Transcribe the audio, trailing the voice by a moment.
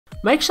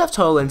Microsoft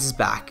HoloLens is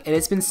back, and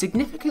it's been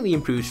significantly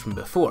improved from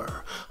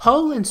before.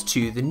 HoloLens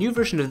 2, the new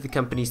version of the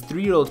company's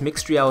 3-year-old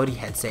mixed reality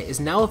headset,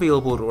 is now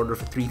available to order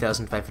for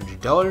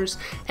 $3,500,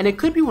 and it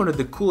could be one of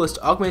the coolest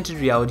augmented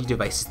reality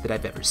devices that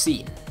I've ever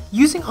seen.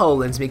 Using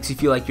HoloLens makes you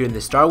feel like you're in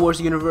the Star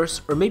Wars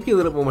universe, or maybe a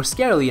little bit more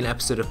scarily an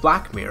episode of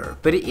Black Mirror,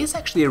 but it is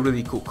actually a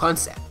really cool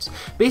concept.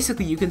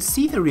 Basically, you can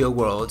see the real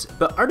world,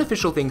 but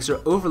artificial things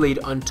are overlaid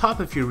on top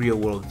of your real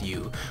world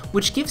view,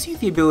 which gives you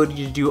the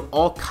ability to do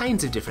all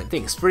kinds of different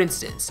things. For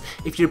instance,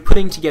 if you're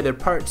putting together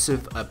parts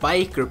of a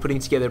bike or putting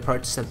together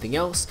parts of something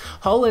else,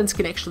 HoloLens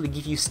can actually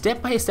give you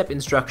step-by-step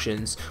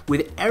instructions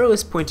with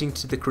arrows pointing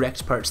to the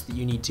correct parts that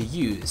you need to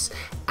use,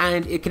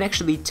 and it can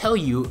actually tell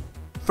you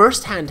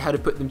firsthand how to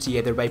put them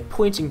together by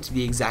pointing to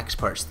the exact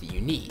parts that you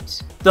need.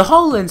 The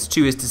HoloLens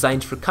 2 is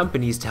designed for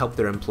companies to help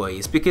their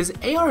employees because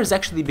AR has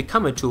actually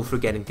become a tool for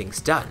getting things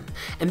done,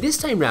 and this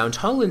time round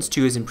HoloLens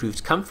 2 has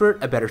improved comfort,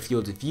 a better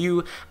field of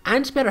view,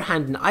 and better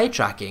hand and eye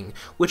tracking,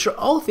 which are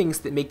all things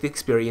that make the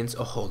experience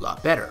a whole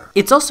lot better.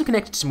 It's also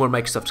connected to more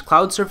Microsoft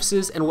Cloud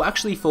services and will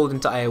actually fold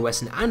into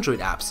iOS and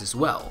Android apps as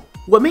well.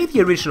 What made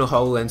the original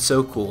HoloLens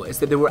so cool is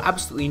that there were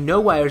absolutely no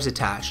wires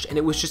attached and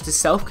it was just a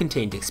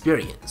self-contained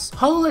experience.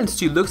 HoloLens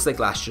 2 looks like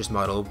last year's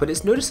model, but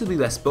it's noticeably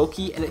less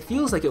bulky and it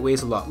feels like it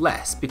weighs a lot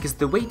less because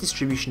the weight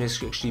distribution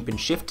has actually been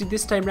shifted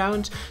this time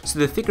round, so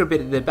the thicker bit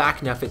at the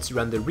back now fits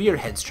around the rear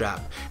head strap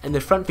and the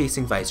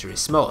front-facing visor is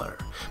smaller.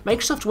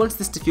 Microsoft wants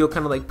this to feel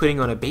kind of like putting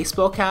on a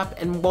baseball cap,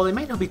 and while they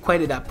might not be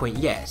quite at that point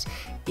yet,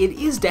 it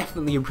is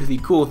definitely really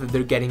cool that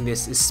they're getting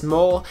this as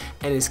small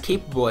and as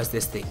capable as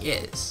this thing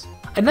is.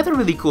 Another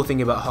really cool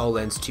thing about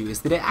HoloLens 2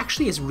 is that it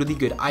actually has really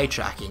good eye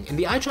tracking, and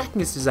the eye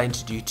tracking is designed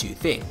to do two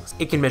things.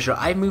 It can measure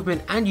eye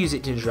movement and use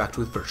it to interact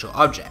with virtual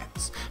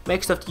objects.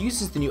 Microsoft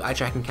uses the new eye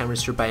tracking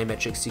cameras for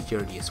biometric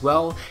security as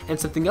well, and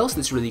something else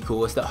that's really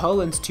cool is that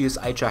HoloLens 2's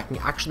eye tracking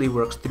actually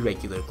works through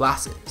regular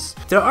glasses.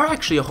 There are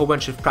actually a whole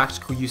bunch of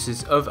practical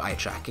uses of eye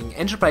tracking.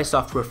 Enterprise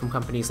software from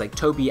companies like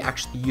Adobe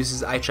actually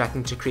uses eye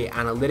tracking to create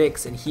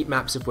analytics and heat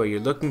maps of where you're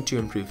looking to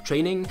improve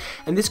training,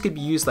 and this could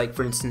be used like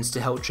for instance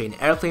to help train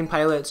airplane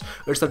pilots,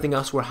 or something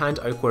else where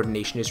hand-eye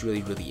coordination is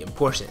really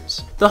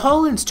important. The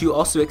HoloLens 2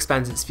 also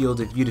expands its field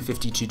of view to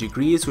 52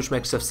 degrees, which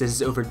Microsoft says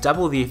is over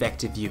double the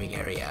effective viewing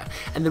area,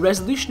 and the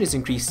resolution is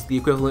increased to the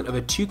equivalent of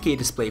a 2K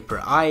display per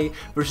eye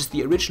versus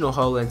the original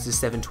HoloLens'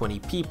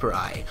 720p per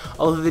eye,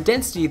 although the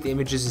density of the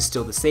images is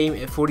still the same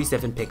at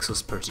 47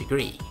 pixels per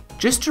degree.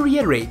 Just to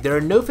reiterate, there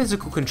are no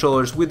physical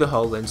controllers with the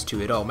HoloLens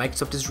 2 at all.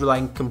 Microsoft is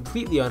relying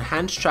completely on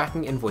hand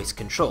tracking and voice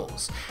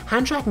controls.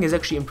 Hand tracking has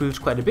actually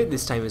improved quite a bit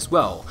this time as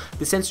well.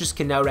 The sensors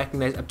can now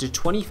recognize up to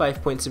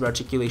 25 points of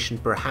articulation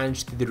per hand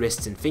through the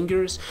wrists and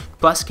fingers,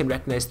 plus can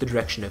recognize the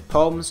direction of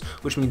palms,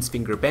 which means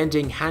finger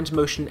bending, hand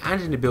motion, and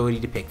an ability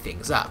to pick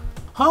things up.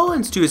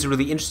 HoloLens 2 is a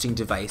really interesting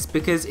device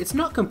because it's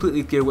not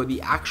completely clear what the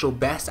actual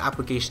best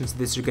applications of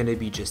this are going to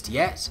be just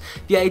yet.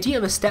 The idea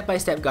of a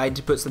step-by-step guide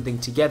to put something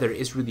together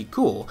is really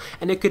cool,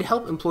 and it could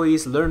help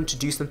employees learn to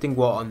do something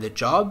while on the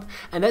job,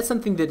 and that's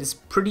something that is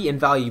pretty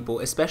invaluable,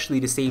 especially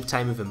to save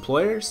time of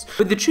employers.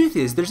 But the truth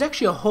is, there's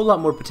actually a whole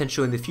lot more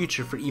potential in the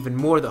future for even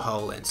more that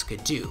HoloLens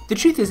could do. The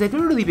truth is, I've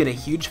never really been a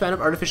huge fan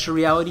of artificial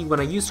reality.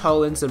 When I used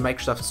HoloLens in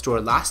Microsoft Store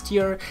last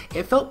year,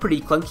 it felt pretty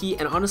clunky,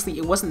 and honestly,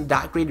 it wasn't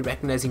that great at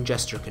recognizing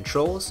gesture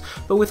controls.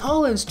 But with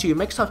HoloLens 2,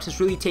 Microsoft has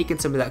really taken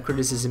some of that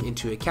criticism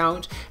into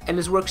account and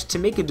has worked to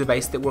make a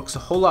device that works a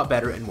whole lot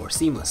better and more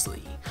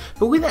seamlessly.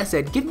 But with that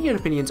said, give me your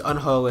opinions on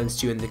HoloLens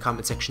 2 in the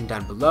comment section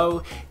down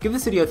below. Give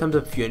this video a thumbs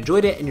up if you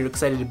enjoyed it and you're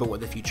excited about what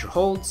the future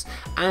holds.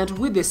 And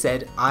with this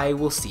said, I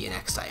will see you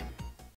next time.